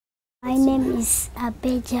My name is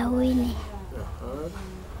Abeja.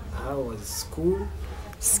 How was school?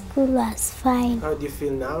 School was fine. How do you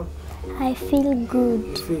feel now? I feel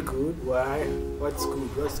good. You feel good? Why? What's good?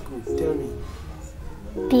 What's good? Tell me.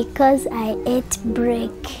 Because I ate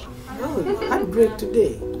break. Oh, you had break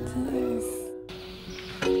today? Yes.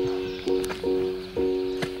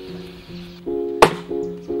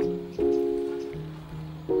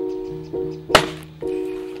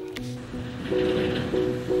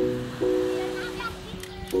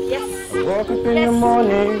 I woke up in the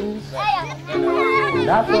morning, and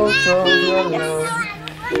I thought of your love.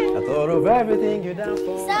 I thought of everything you done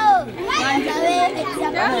for me.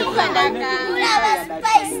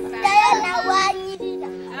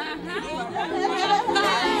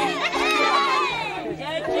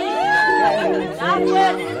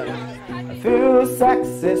 I feel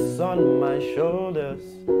success on my shoulders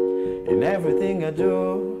in everything I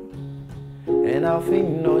do, and I feel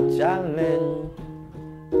no challenge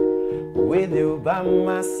with you by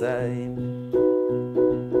my side.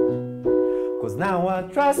 Cause now I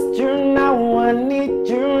trust you, now I need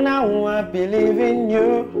you, now I believe in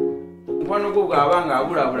you.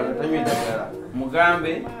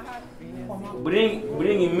 Mugambe,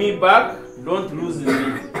 bring me back, don't lose me.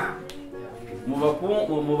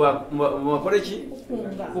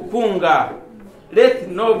 Kukunga. Let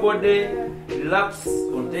nobody relax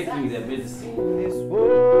on taking their medicine. This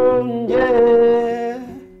one, yeah.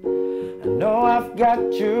 I know I've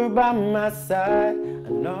got you by my side. I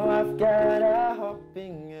know I've got a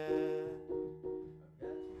hoping hand.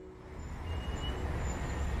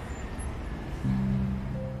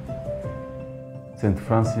 St.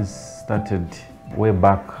 Francis started way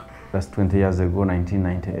back, that's 20 years ago,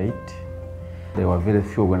 1998. There were very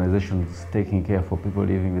few organizations taking care for people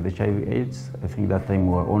living with HIV/AIDS. I think that time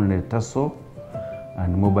we were only TASO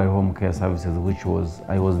and Mobile Home Care Services,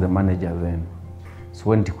 I was the manager then. So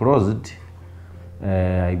when it closed,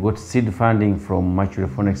 I got seed funding from Mercury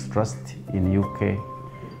Phonics Trust in UK,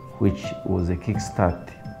 which was a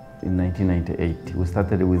kickstart in 1998. We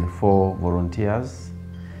started with 4 volunteers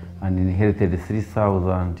and inherited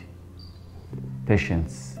 3,000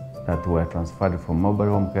 patients that were transferred from Mobile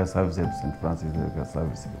Home Care Services to St. Francis Healthcare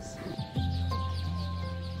Services.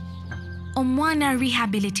 Omoana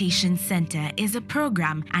Rehabilitation Center is a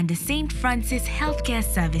program under St. Francis Healthcare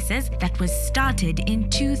Services that was started in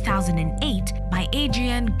 2008 by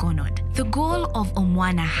Adrian Gonod. The goal of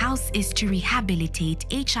Omoana House is to rehabilitate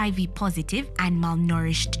HIV-positive and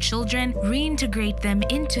malnourished children, reintegrate them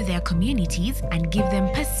into their communities, and give them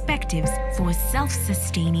perspectives for a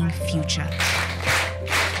self-sustaining future.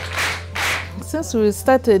 Since we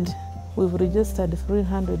started, we've registered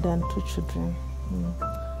 302 children.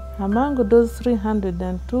 Among those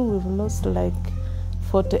 302, we've lost like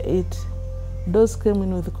 48. Those came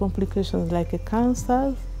in with complications like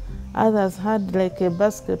cancer. Others had like a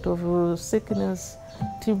basket of sickness,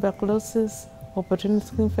 tuberculosis,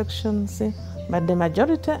 opportunistic infections, but the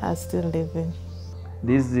majority are still living.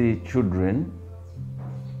 These children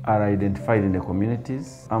are identified in the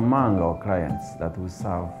communities among our clients that we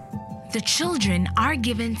serve. The children are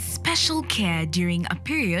given special care during a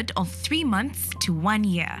period of 3 months to 1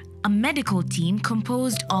 year. A medical team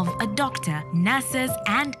composed of a doctor, nurses,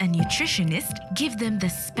 and a nutritionist give them the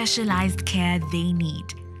specialized care they need.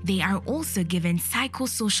 They are also given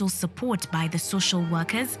psychosocial support by the social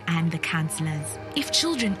workers and the counselors. If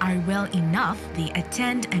children are well enough, they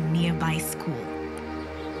attend a nearby school.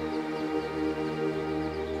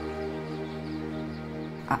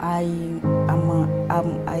 I am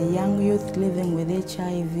a young youth living with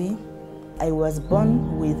HIV. I was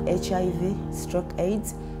born with HIV, stroke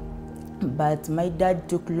AIDS, but my dad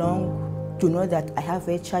took long to know that I have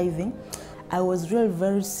HIV. I was really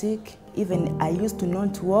very sick. Even I used to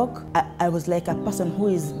not walk. I was like a person who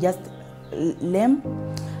is just lame.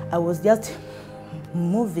 I was just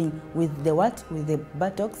moving with the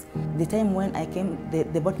buttocks. The time when I came, they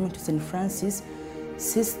brought me to St. Francis.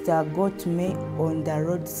 Sister got me on the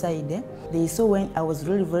roadside. They saw when I was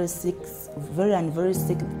really very sick, very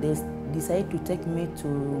sick, they decided to take me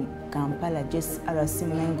to Kampala, just RC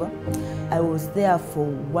Mengo. I was there for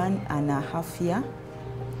 1.5 years.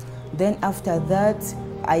 Then after that,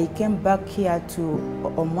 I came back here to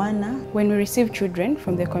Omoana. When we receive children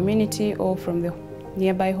from the community or from the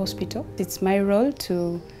nearby hospital, it's my role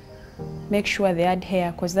to make sure they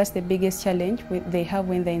adhere, because that's the biggest challenge they have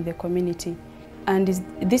when they're in the community. And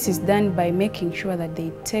this is done by making sure that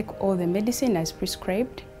they take all the medicine as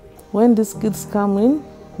prescribed. When these kids come in,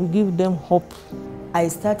 we give them hope. I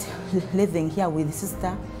started living here with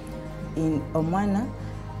sister in Omoana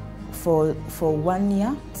For 1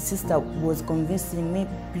 year, sister was convincing me,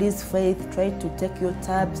 please Faith, try to take your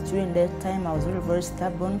tabs. During that time, I was very, very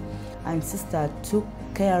stubborn, and sister took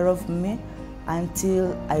care of me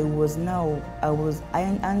until I was now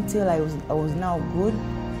good.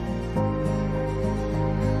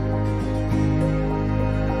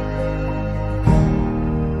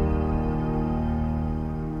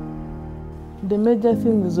 The major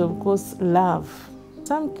thing is, of course, love.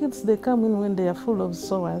 Some kids, they come in when they are full of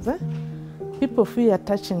sores. People fear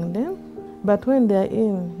touching them, but when they are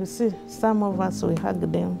in, you see, some of us, we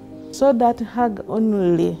hug them. So that hug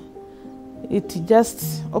only, it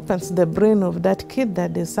just opens the brain of that kid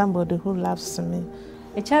that there's somebody who loves me.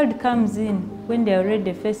 A child comes in when they're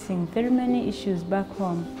already facing very many issues back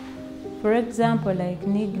home. For example, like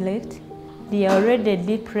neglect, they are already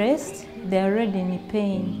depressed, they're already in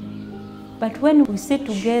pain. But when we sit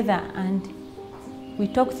together and we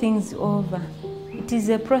talk things over, it is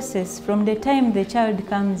a process. From the time the child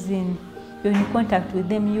comes in, you're in contact with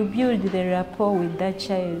them, you build the rapport with that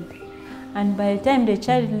child. And by the time the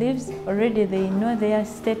child leaves, already they know their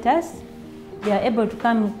status. They are able to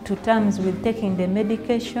come to terms with taking the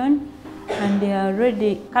medication, and they are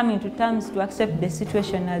already coming to terms to accept the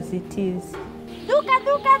situation as it is.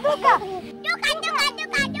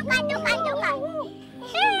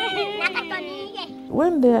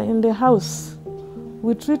 When they are in the house,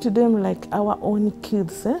 we treat them like our own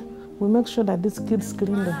kids. We make sure that these kids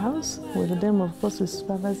clean the house. With them, of course, we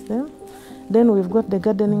supervise them. Then we've got the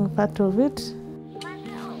gardening part of it.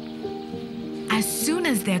 As soon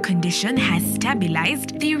as their condition has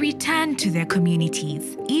stabilized, they return to their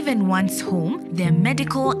communities. Even once home, their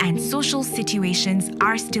medical and social situations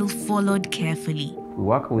are still followed carefully. We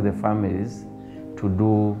work with the families to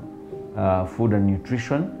do food and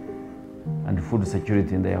nutrition and food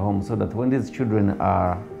security in their homes, so that when these children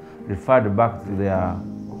are referred back to their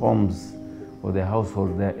homes or their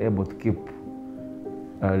households, they are able to keep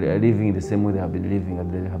living the same way they have been living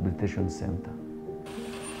at the rehabilitation center.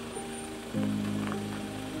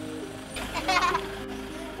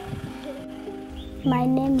 My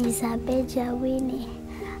name is Abeja Winnie.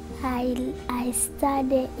 I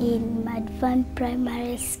study in Madvan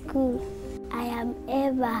Primary School. I am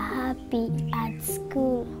ever happy at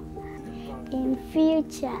school. In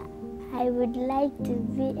future, I would like to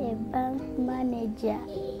be a bank manager.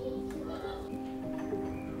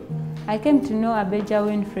 I came to know Abeja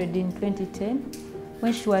Winfred in 2010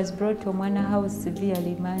 when she was brought to Omoana house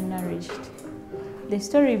severely malnourished. The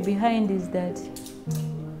story behind is that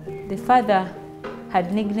the father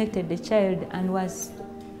had neglected the child and was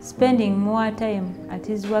spending more time at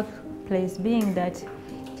his workplace, being that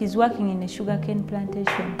he's working in a sugarcane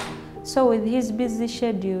plantation. So with his busy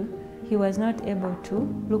schedule, he was not able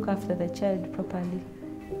to look after the child properly.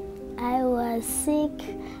 I was sick.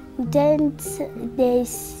 Then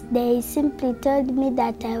they simply told me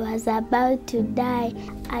that I was about to die.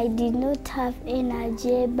 I did not have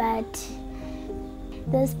energy, but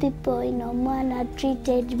those people in Omoana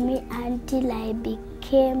treated me until I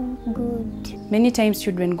became good. Many times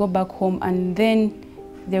children go back home, and then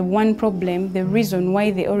the one problem, the reason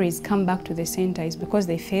why they always come back to the center is because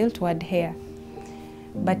they fail to adhere.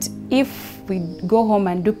 But if we go home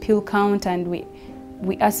and do pill count and we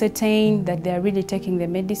ascertain that they are really taking the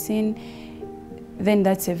medicine, then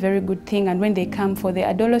that's a very good thing. And when they come for the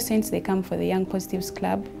adolescents, they come for the Young Positives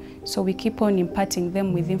Club. So we keep on imparting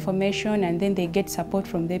them with information, and then they get support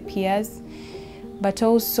from their peers. But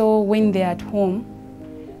also when they're at home,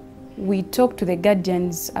 we talk to the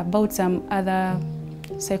guardians about some other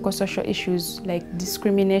psychosocial issues like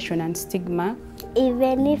discrimination and stigma.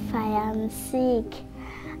 Even if I am sick,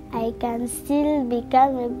 I can still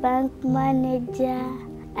become a bank manager.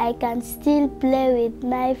 I can still play with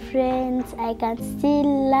my friends. I can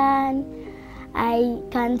still learn. I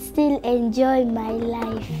can still enjoy my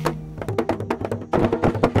life.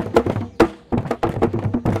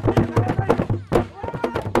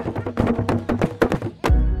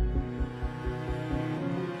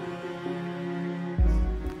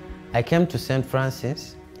 I came to St.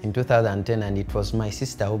 Francis in 2010, and it was my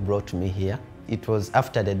sister who brought me here. It was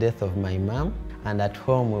after the death of my mom, and at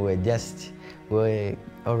home we were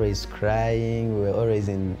always crying, we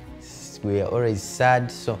were always sad.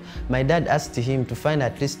 So my dad asked him to find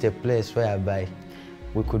at least a place whereby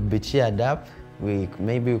we could be cheered up,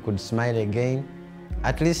 maybe we could smile again,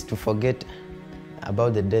 at least to forget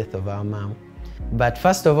about the death of our mom. But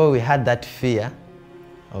first of all, we had that fear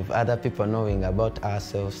of other people knowing about our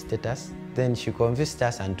self-status. Then she convinced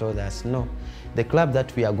us and told us, no, the club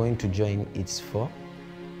that we are going to join is for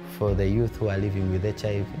the youth who are living with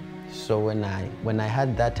HIV. So when I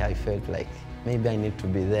had that, I felt like maybe I need to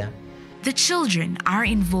be there. The children are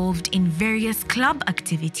involved in various club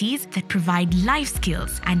activities that provide life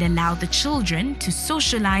skills and allow the children to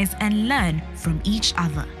socialize and learn from each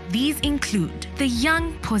other. These include the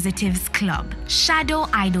Young Positives Club, Shadow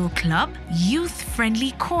Idol Club, Youth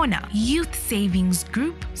Friendly Corner, Youth Savings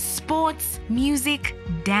Group, sports, music,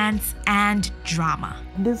 dance, and drama.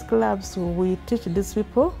 These clubs, we teach these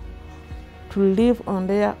people to live on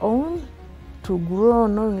their own, to grow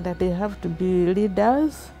knowing that they have to be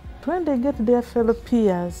leaders. When they get their fellow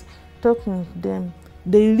peers talking to them,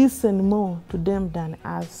 they listen more to them than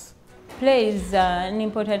us. Play is an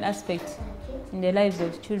important aspect in the lives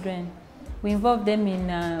of children. We involve them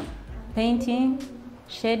in painting,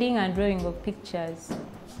 shading and drawing of pictures.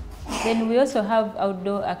 Then we also have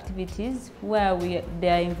outdoor activities where they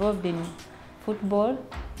are involved in football,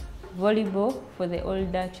 volleyball for the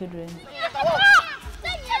older children.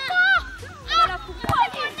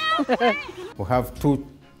 We have two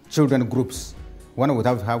children groups. One would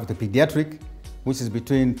have the pediatric, which is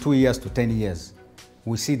between 2 years to 10 years.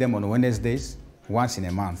 We see them on Wednesdays, once in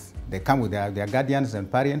a month. They come with their guardians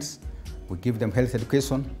and parents. We give them health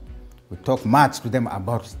education. We talk much to them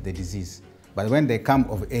about the disease. But when they come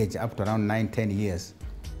of age, up to around 9, 10 years,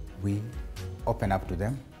 we open up to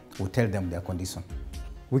them. We tell them their condition.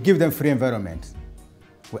 We give them free environment.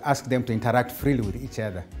 We ask them to interact freely with each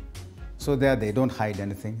other. So there they don't hide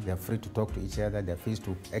anything. They're free to talk to each other. They're free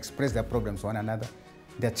to express their problems to one another,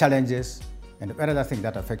 their challenges, and other things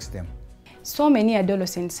that affects them. So many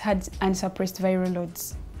adolescents had unsuppressed viral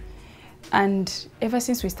loads. And ever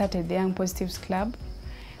since we started the Young Positives Club,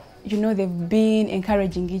 you know, they've been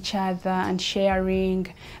encouraging each other and sharing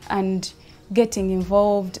and getting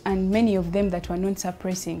involved, and many of them that were not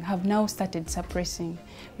suppressing have now started suppressing,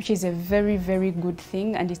 which is a very, very good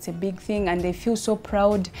thing, and it's a big thing, and they feel so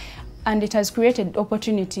proud. And it has created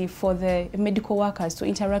opportunity for the medical workers to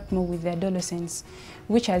interact more with the adolescents,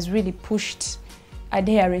 which has really pushed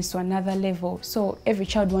adherence to another level. So every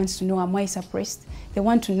child wants to know, am I suppressed? They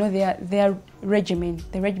want to know their regimen,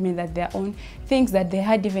 the regimen that they're on, things that they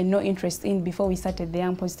had even no interest in before we started the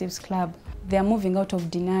Young Positives Club. They're moving out of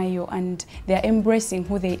denial and they're embracing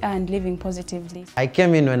who they are and living positively. I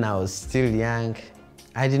came in when I was still young.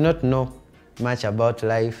 I did not know much about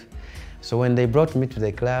life. So when they brought me to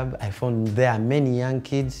the club, I found there are many young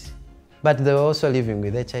kids, but they were also living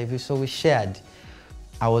with HIV, so we shared.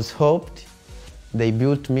 I was hoped. They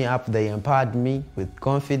built me up, they empowered me with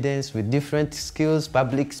confidence, with different skills,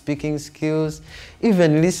 public speaking skills,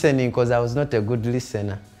 even listening, because I was not a good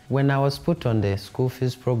listener. When I was put on the school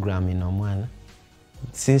fees program in Omoana,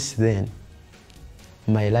 since then,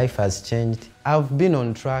 my life has changed. I've been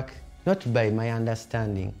on track, not by my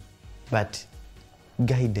understanding, but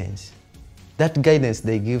guidance. That guidance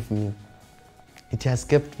they give me, it has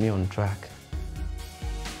kept me on track.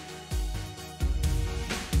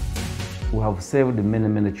 We have saved many,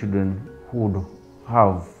 many children who would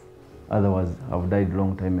have otherwise have died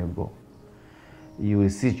long time ago. You will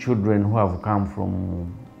see children who have come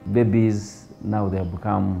from babies, now they have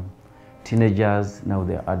become teenagers, now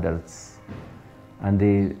they are adults. And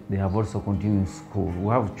they have also continued school. We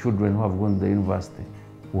have children who have gone to the university.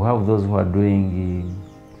 We have those who are doing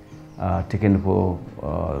technical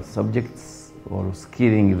subjects or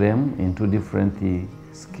skilling them into different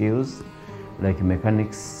skills like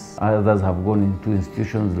mechanics. Others have gone into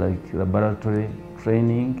institutions like laboratory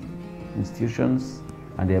training institutions,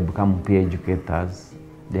 and they have become peer educators.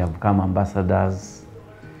 They have become ambassadors.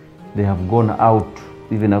 They have gone out,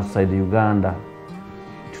 even outside Uganda,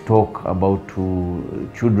 to talk about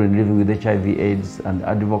children living with HIV/AIDS and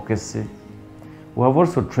advocacy. We have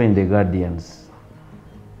also trained the guardians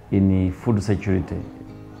in food security,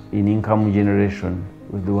 in income generation.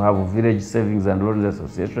 We have a village savings and loans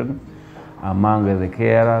association among the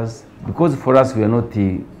carers, because for us we are not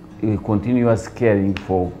continuous caring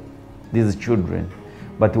for these children,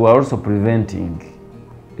 but we are also preventing,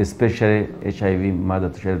 especially HIV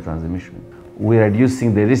mother-to-child transmission. We are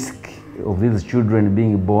reducing the risk of these children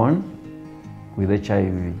being born with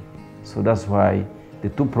HIV. So that's why the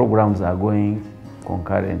two programs are going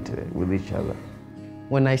concurrently with each other.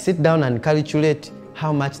 When I sit down and calculate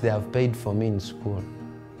how much they have paid for me in school,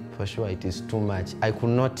 for sure it is too much. I could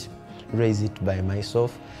not raise it by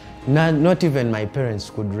myself. Not even my parents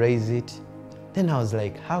could raise it. Then I was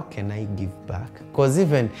like, how can I give back? Because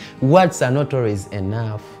even words are not always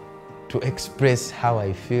enough to express how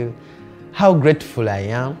I feel, how grateful I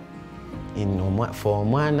am for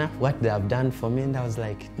Omoana, what they have done for me. And I was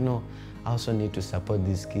like, no, I also need to support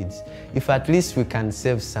these kids. If at least we can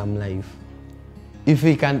save some life, if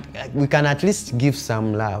we can at least give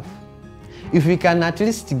some love, if we can at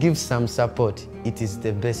least give some support, it is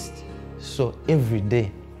the best. So every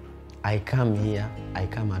day I come here, I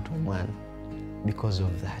come at Omoana because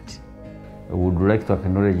of that. I would like to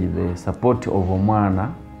acknowledge the support of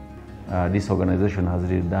Omoana. This organization has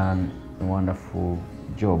really done a wonderful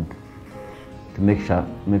job to make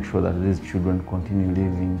sure that these children continue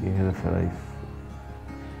living a healthy life.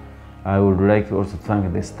 I would like to also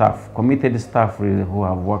thank the staff, committed staff really, who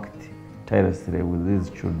have worked tirelessly with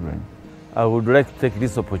these children. I would like to take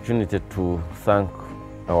this opportunity to thank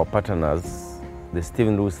our partners, the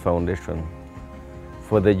Stephen Lewis Foundation,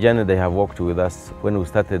 for the journey they have worked with us when we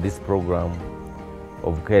started this program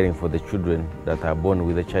of caring for the children that are born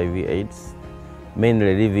with HIV/AIDS,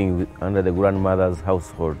 mainly living under the grandmother's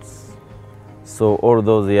households. So all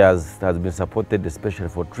those years it has been supported, especially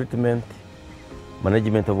for treatment,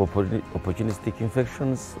 management of opportunistic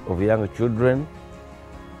infections of young children,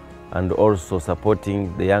 and also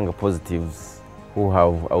supporting the young positives who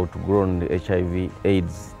have outgrown the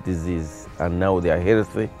HIV/AIDS disease and now they are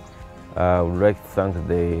healthy. I would like to thank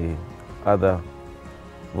the other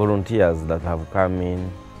volunteers that have come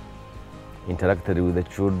in, interacted with the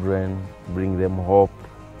children, bring them hope,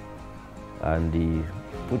 and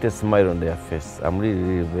put a smile on their face. I'm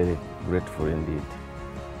really very grateful indeed.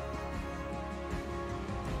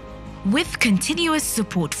 With continuous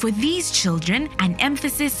support for these children and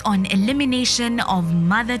emphasis on elimination of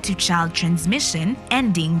mother-to-child transmission,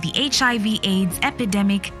 ending the HIV/AIDS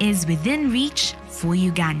epidemic is within reach for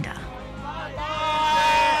Uganda.